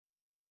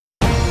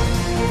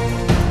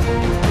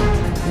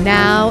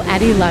Now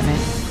at 11,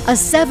 a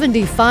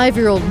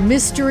 75-year-old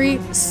mystery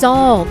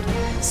solved.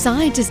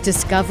 Scientists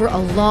discover a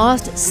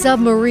lost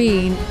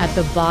submarine at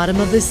the bottom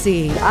of the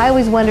sea. I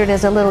always wondered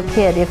as a little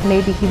kid if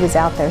maybe he was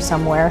out there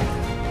somewhere,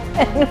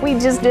 and we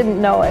just didn't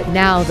know it.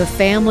 Now the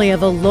family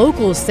of a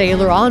local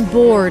sailor on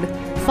board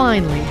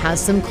finally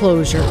has some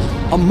closure.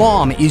 A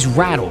mom is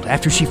rattled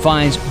after she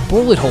finds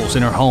bullet holes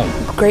in her home.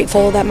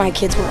 Grateful that my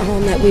kids were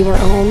home, that we were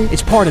home.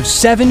 It's part of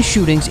 7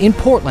 shootings in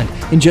Portland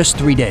in just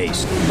 3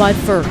 days. But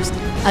first,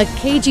 a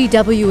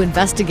KGW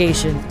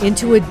investigation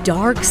into a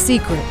dark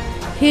secret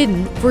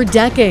hidden for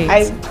decades.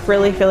 I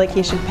really feel like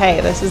he should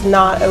pay. This is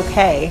not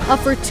okay. A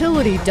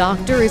fertility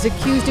doctor is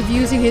accused of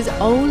using his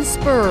own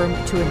sperm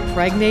to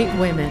impregnate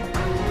women.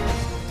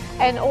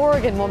 An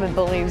Oregon woman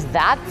believes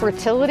that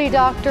fertility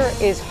doctor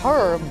is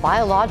her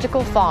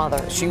biological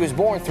father. She was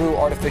born through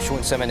artificial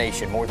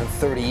insemination more than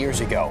 30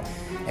 years ago,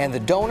 and the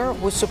donor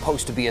was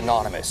supposed to be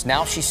anonymous.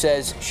 Now she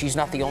says she's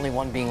not the only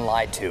one being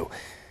lied to.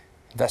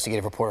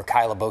 Investigative reporter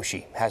Kyla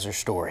Boshi has her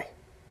story.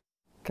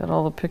 Got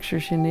all the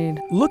pictures you need.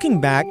 Looking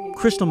back,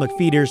 Crystal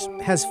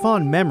McFeeters has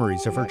fond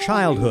memories of her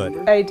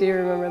childhood. I do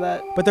remember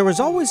that. But there was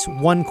always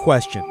one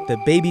question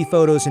that baby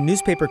photos and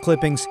newspaper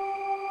clippings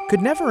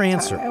could never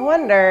answer. I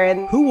wonder.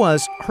 And who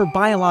was her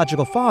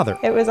biological father?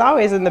 it was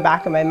always in the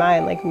back of my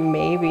mind, like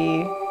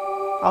maybe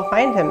I'll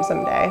find him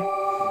someday.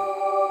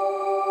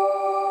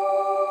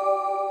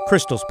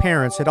 Crystal's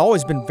parents had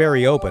always been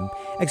very open,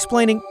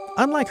 explaining,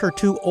 unlike her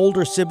 2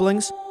 older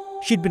siblings,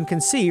 she'd been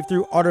conceived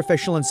through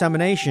artificial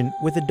insemination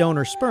with a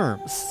donor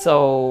sperm.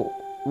 So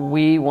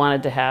we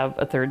wanted to have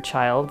a 3rd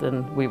child,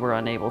 and we were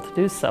unable to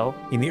do so.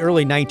 In the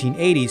early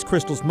 1980s,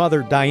 Crystal's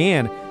mother,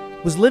 Diane,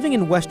 was living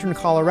in western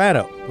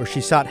Colorado, where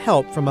she sought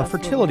help from a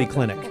fertility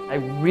clinic. I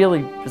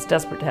really was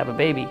desperate to have a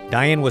baby.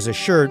 Diane was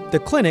assured the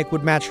clinic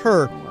would match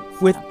her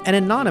with an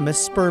anonymous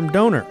sperm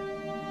donor.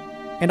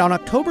 And on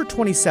October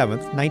 27,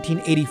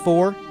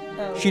 1984,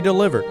 she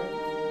delivered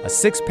a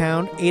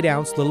 6-pound,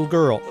 8-ounce little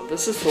girl.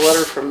 This is the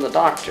letter from the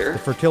doctor. The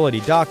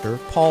fertility doctor,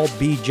 Paul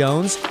B.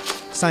 Jones,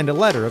 signed a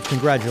letter of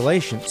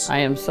congratulations. I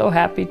am so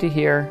happy to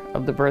hear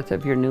of the birth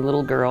of your new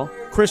little girl.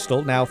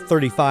 Crystal, now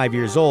 35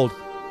 years old,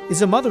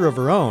 is a mother of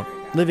her own,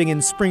 living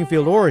in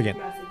Springfield, Oregon.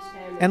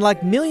 And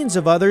like millions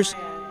of others,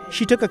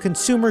 she took a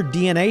consumer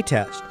DNA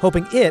test,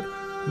 hoping it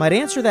might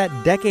answer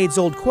that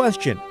decades-old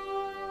question,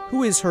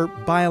 who is her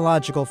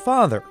biological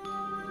father?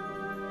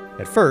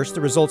 At first,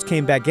 the results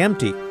came back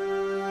empty.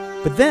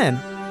 But then,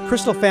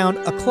 Crystal found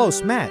a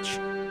close match.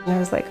 And I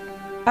was like,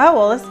 oh,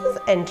 well, this is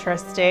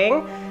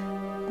interesting.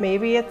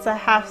 Maybe it's a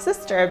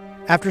half-sister.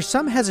 After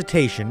some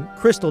hesitation,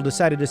 Crystal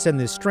decided to send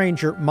this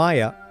stranger,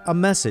 Maya, a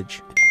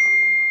message.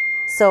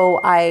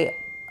 So I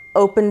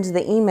opened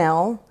the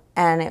email,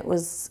 and it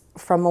was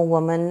from a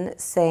woman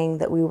saying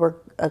that we were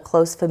a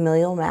close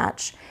familial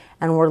match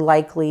and were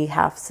likely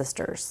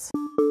half-sisters.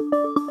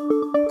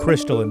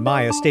 Crystal and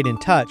Maya stayed in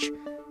touch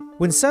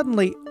when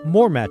suddenly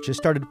more matches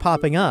started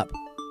popping up.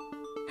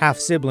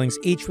 Half-siblings,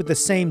 each with the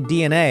same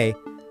DNA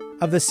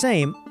of the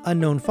same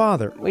unknown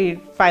father. We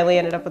finally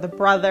ended up with a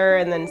brother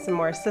and then some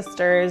more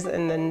sisters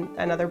and then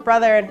another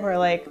brother, and we're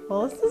like,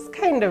 well, this is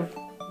kind of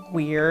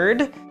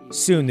weird.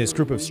 Soon this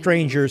group of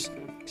strangers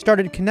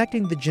started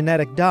connecting the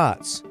genetic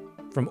dots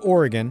from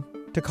Oregon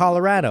to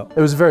Colorado.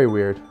 It was very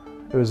weird.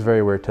 It was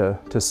very weird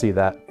to see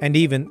that. And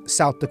even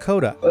South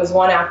Dakota. It was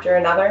one after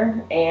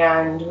another,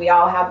 and we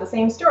all have the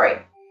same story.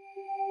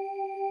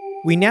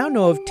 We now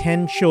know of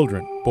 10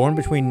 children born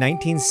between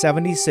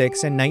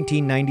 1976 and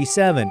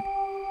 1997.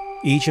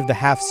 Each of the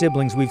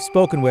half-siblings we've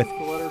spoken with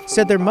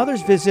said their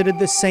mothers visited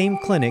the same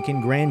clinic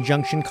in Grand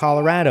Junction,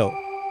 Colorado,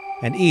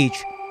 and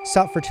each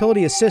sought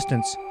fertility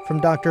assistance from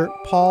Dr.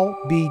 Paul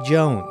B.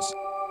 Jones.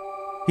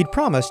 He'd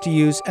promised to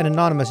use an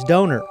anonymous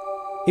donor.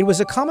 It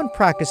was a common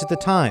practice at the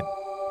time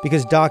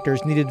because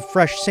doctors needed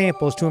fresh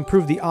samples to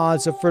improve the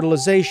odds of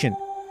fertilization,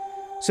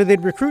 so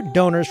they'd recruit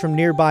donors from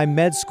nearby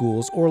med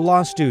schools or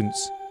law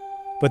students.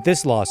 But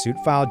this lawsuit,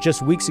 filed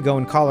just weeks ago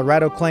in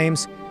Colorado,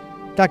 claims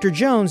Dr.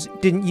 Jones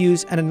didn't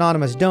use an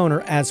anonymous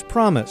donor as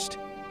promised.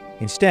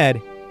 Instead,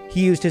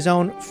 he used his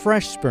own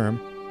fresh sperm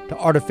to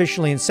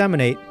artificially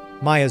inseminate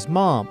Maya's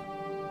mom.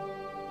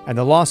 And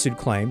the lawsuit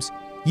claims,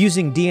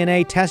 using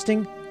DNA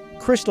testing,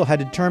 Crystal had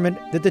determined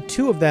that the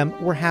 2 of them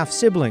were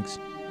half-siblings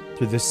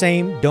through the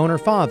same donor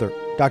father,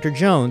 Dr.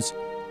 Jones,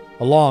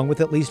 along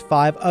with at least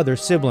 5 other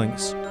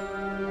siblings.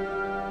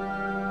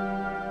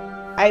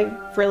 I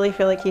really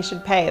feel like he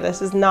should pay.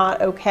 This is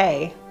not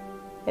okay,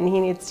 and he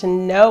needs to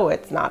know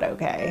it's not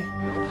okay.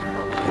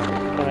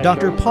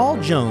 Dr. Paul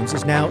Jones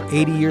is now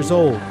 80 years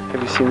old.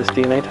 Have you seen this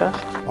DNA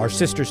test? Our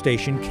sister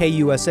station,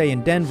 KUSA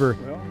in Denver,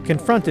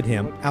 confronted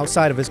him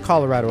outside of his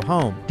Colorado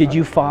home. Did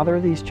you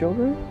father these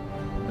children?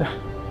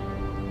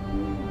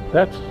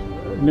 That's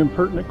an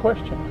impertinent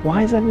question.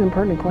 Why is that an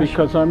impertinent question?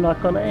 Because I'm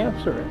not going to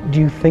answer it.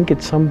 Do you think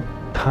at some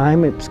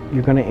time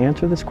you're going to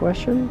answer this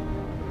question?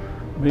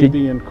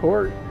 Maybe in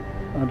court,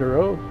 under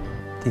oath.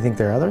 Do you think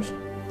there are others?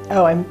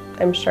 Oh,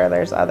 I'm sure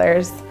there's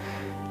others.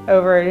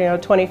 over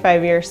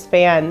 25-year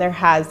span, there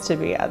has to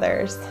be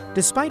others.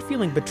 Despite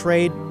feeling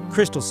betrayed,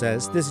 Crystal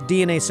says this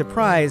DNA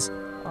surprise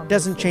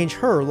doesn't change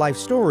her life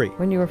story.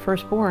 When you were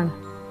first born.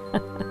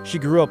 She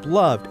grew up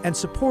loved and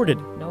supported,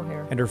 No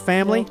hair. and her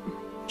family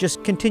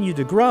just continued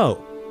to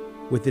grow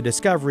with the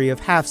discovery of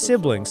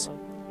half-siblings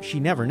she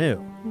never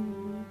knew.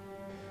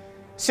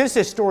 Since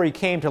this story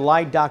came to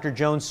light, Dr.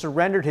 Jones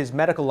surrendered his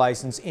medical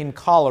license in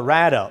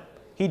Colorado.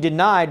 He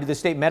denied to the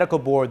state medical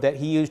board that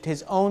he used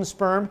his own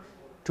sperm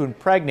to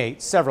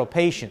impregnate several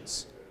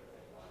patients.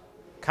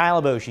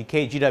 Kyle Boshi,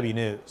 KGW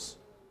News.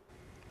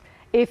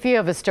 If you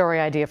have a story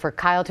idea for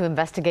Kyle to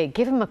investigate,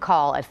 give him a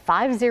call at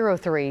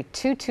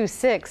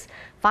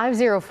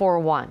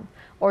 503-226-5041.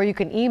 Or you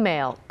can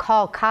email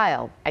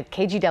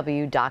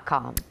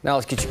callkyle@kgw.com. Now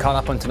let's get you caught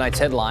up on tonight's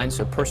headlines.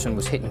 A person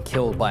was hit and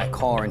killed by a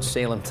car in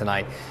Salem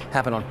tonight.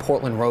 Happened on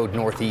Portland Road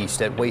Northeast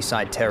at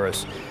Wayside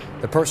Terrace.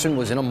 The person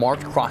was in a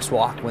marked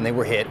crosswalk when they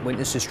were hit.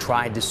 Witnesses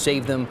tried to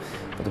save them,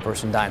 but the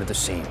person died at the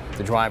scene.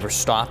 The driver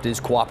stopped, is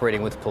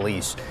cooperating with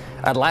police.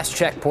 At last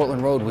check,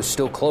 Portland Road was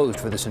still closed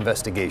for this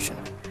investigation.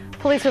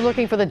 Police are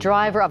looking for the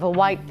driver of a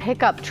white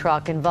pickup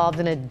truck involved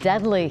in a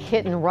deadly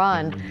hit and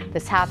run.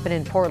 This happened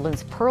in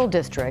Portland's Pearl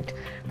District.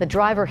 The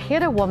driver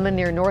hit a woman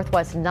near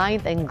Northwest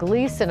 9th and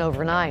Gleason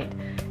overnight.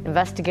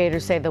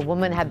 Investigators say the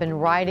woman had been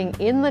riding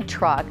in the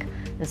truck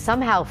and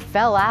somehow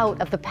fell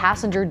out of the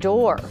passenger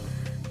door.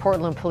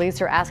 Portland police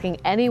are asking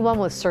anyone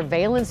with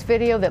surveillance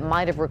video that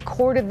might have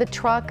recorded the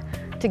truck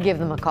to give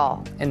them a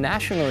call. And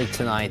nationally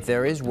tonight,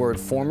 there is word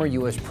former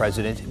U.S.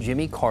 President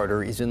Jimmy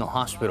Carter is in the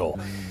hospital.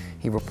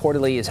 He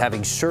reportedly is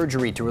having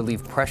surgery to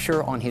relieve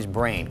pressure on his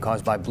brain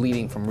caused by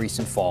bleeding from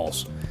recent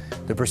falls.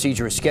 The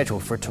procedure is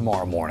scheduled for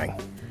tomorrow morning.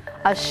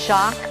 A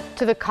shock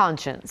to the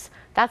conscience.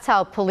 That's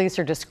how police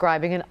are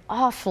describing an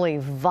awfully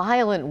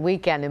violent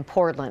weekend in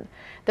Portland.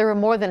 There were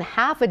more than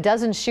half a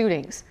dozen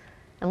shootings.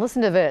 And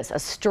listen to this, a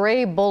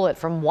stray bullet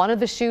from one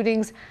of the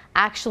shootings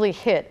actually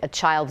hit a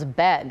child's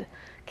bed.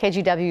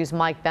 KGW's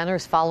Mike Benner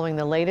is following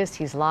the latest.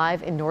 He's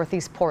live in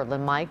Northeast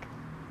Portland. Mike?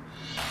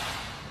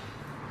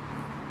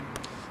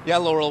 Yeah,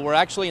 Laurel, we're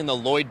actually in the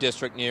Lloyd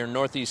District near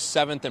Northeast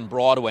 7th and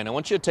Broadway, and I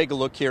want you to take a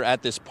look here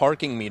at this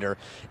parking meter.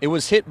 It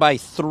was hit by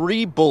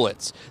 3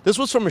 bullets. This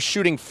was from a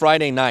shooting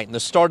Friday night and the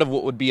start of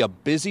what would be a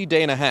busy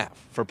day and a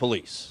half for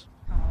police.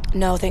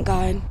 No, thank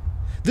God.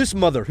 This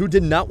mother, who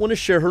did not want to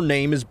share her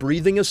name, is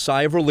breathing a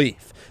sigh of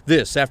relief.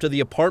 This after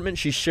the apartment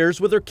she shares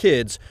with her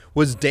kids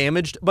was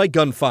damaged by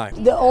gunfire.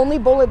 The only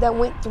bullet that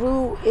went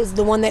through is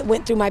the one that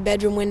went through my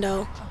bedroom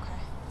window,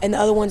 and the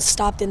other one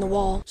stopped in the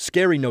wall.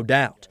 Scary, no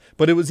doubt.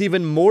 But it was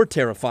even more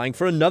terrifying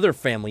for another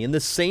family in the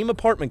same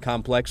apartment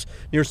complex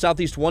near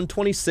Southeast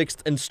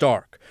 126th and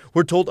Stark.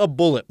 We're told a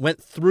bullet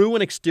went through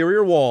an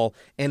exterior wall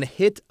and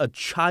hit a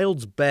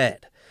child's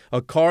bed.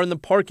 A car in the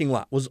parking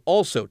lot was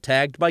also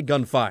tagged by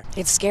gunfire.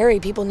 It's scary.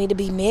 People need to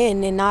be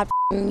men and not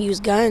use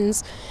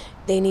guns.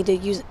 They need to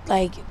use,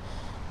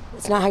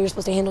 it's not how you're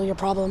supposed to handle your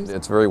problems.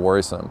 It's very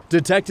worrisome.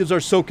 Detectives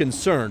are so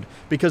concerned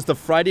because the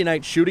Friday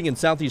night shooting in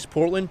Southeast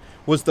Portland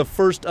was the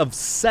first of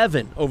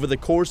 7 over the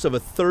course of a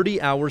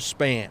 30-hour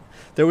span.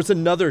 There was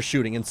another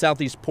shooting in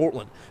Southeast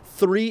Portland,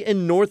 3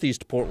 in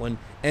Northeast Portland,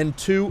 and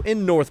 2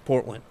 in North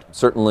Portland.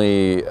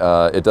 Certainly,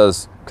 it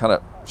does kind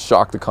of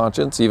shock the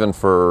conscience, even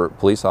for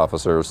police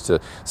officers, to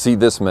see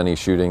this many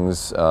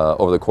shootings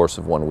over the course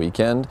of one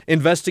weekend.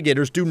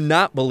 Investigators do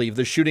not believe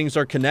the shootings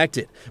are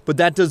connected, but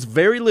that does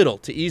very little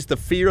to ease the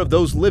fear of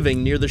those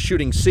living near the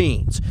shooting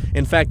scenes.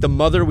 In fact, the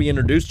mother we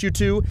introduced you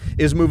to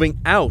is moving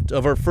out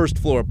of her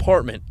first-floor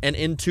apartment and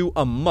into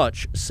a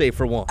much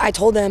safer one. I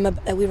told them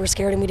that we were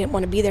scared and we didn't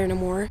want to be there no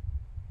more.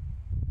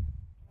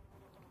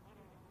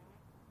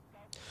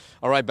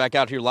 All right, back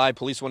out here live.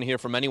 Police want to hear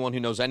from anyone who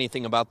knows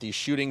anything about these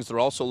shootings. They're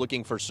also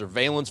looking for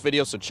surveillance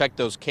video, so check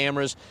those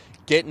cameras.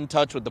 Get in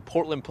touch with the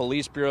Portland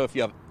Police Bureau if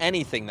you have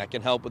anything that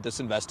can help with this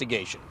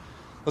investigation.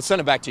 Let's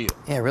send it back to you.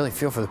 Yeah, I really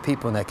feel for the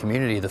people in that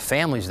community, the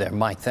families there.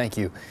 Mike, thank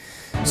you.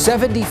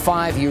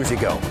 75 years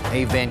ago,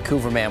 a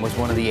Vancouver man was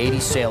one of the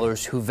 80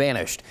 sailors who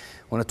vanished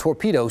when a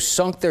torpedo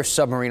sunk their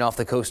submarine off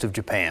the coast of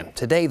Japan.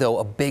 Today, though,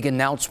 a big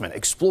announcement.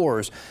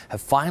 Explorers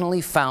have finally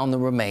found the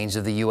remains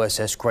of the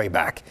USS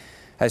Grayback.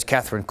 As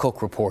Catherine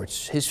Cook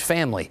reports, his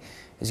family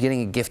is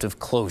getting a gift of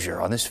closure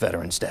on this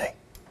Veterans Day.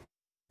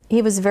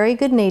 He was very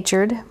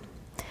good-natured.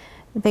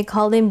 They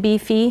called him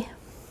Beefy.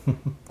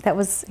 That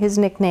was his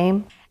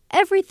nickname.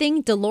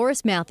 Everything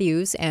Dolores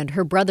Matthews and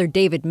her brother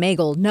David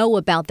Magel know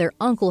about their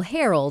Uncle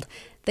Harold,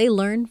 they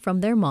learned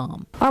from their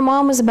mom. Our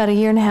mom was about 1.5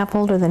 years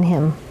older than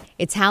him.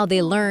 It's how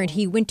they learned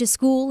he went to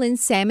school in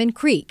Salmon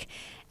Creek,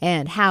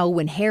 and how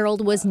when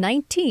Harold was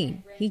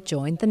 19, he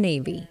joined the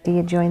Navy. He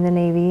had joined the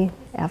Navy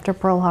after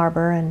Pearl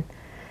Harbor and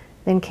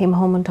then came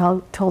home and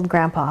told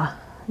Grandpa.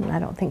 And I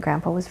don't think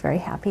Grandpa was very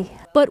happy.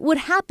 But what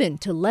happened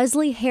to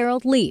Leslie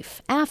Harold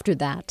Leaf after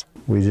that?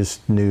 We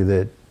just knew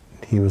that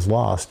he was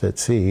lost at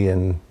sea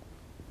and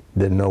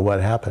didn't know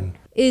what happened.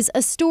 Is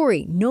a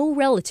story no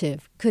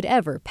relative could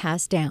ever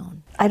pass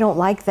down. I don't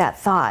like that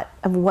thought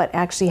of what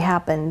actually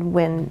happened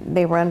when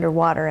they were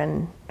underwater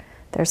and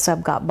their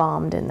sub got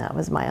bombed, and that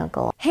was my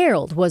uncle.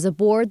 Harold was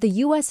aboard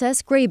the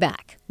USS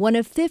Grayback, one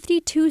of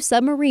 52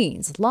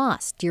 submarines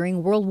lost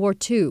during World War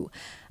II.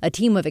 A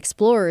team of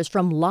explorers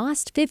from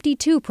Lost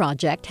 52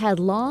 Project had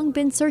long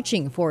been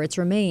searching for its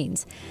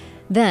remains.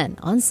 Then,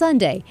 on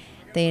Sunday,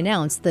 they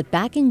announced that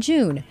back in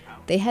June,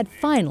 they had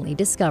finally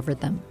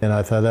discovered them. And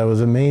I thought that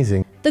was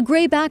amazing. The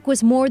Grayback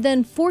was more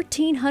than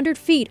 1,400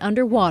 feet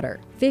underwater,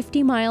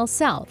 50 miles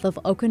south of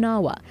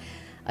Okinawa.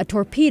 A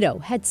torpedo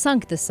had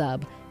sunk the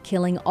sub,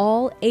 killing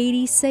all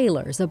 80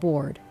 sailors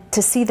aboard.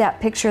 To see that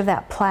picture,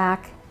 that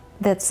plaque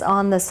that's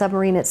on the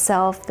submarine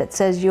itself that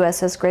says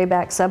USS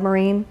Grayback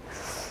submarine,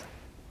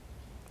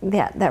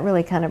 that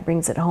really kind of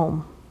brings it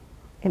home.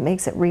 It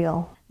makes it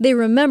real. They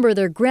remember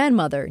their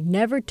grandmother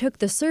never took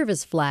the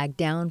service flag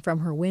down from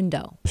her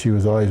window. She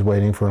was always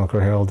waiting for Uncle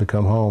Harold to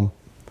come home.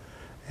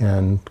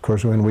 And of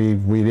course, when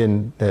we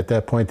didn't, at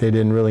that point, they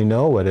didn't really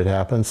know what had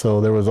happened. So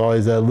there was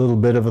always that little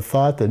bit of a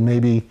thought that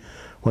maybe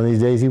one of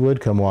these days he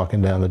would come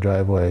walking down the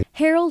driveway.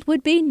 Harold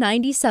would be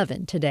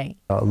 97 today.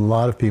 A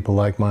lot of people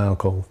like my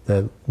uncle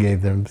that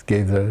gave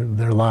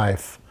their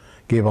life,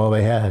 gave all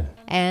they had.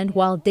 And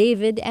while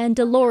David and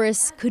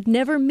Dolores could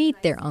never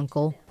meet their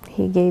uncle,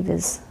 he gave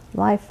his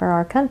life for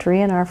our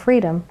country and our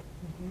freedom.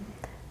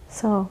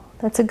 So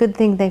that's a good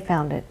thing they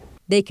found it.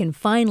 They can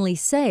finally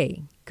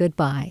say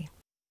goodbye.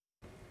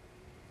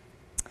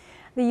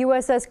 The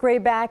USS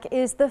Grayback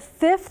is the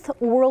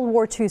 5th World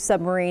War II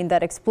submarine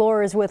that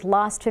explorers with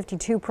Lost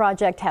 52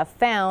 Project have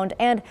found,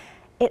 and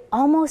it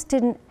almost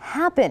didn't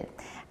happen.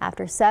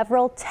 After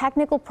several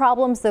technical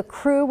problems, the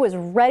crew was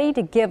ready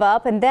to give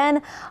up, and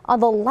then on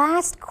the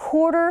last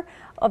quarter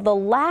of the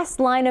last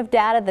line of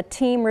data the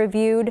team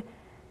reviewed,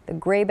 the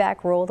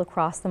Grayback rolled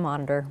across the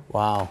monitor.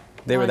 Wow.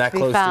 They were that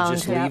close to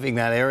just leaving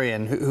that area,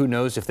 and who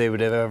knows if they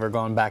would have ever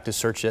gone back to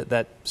search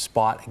that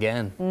spot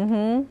again.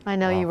 I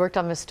know you worked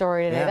on this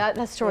story today. Yeah.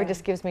 That story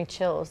just gives me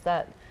chills.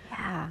 That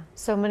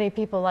so many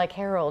people like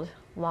Harold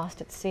lost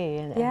at sea,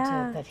 and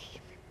that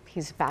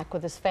he's back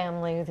with his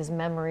family, with his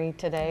memory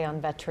today on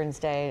Veterans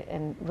Day,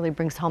 and really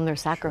brings home their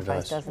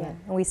sacrifice, doesn't it?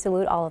 And we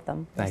salute all of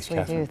them. Thanks,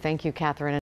 yes, we do. Thank you, Catherine.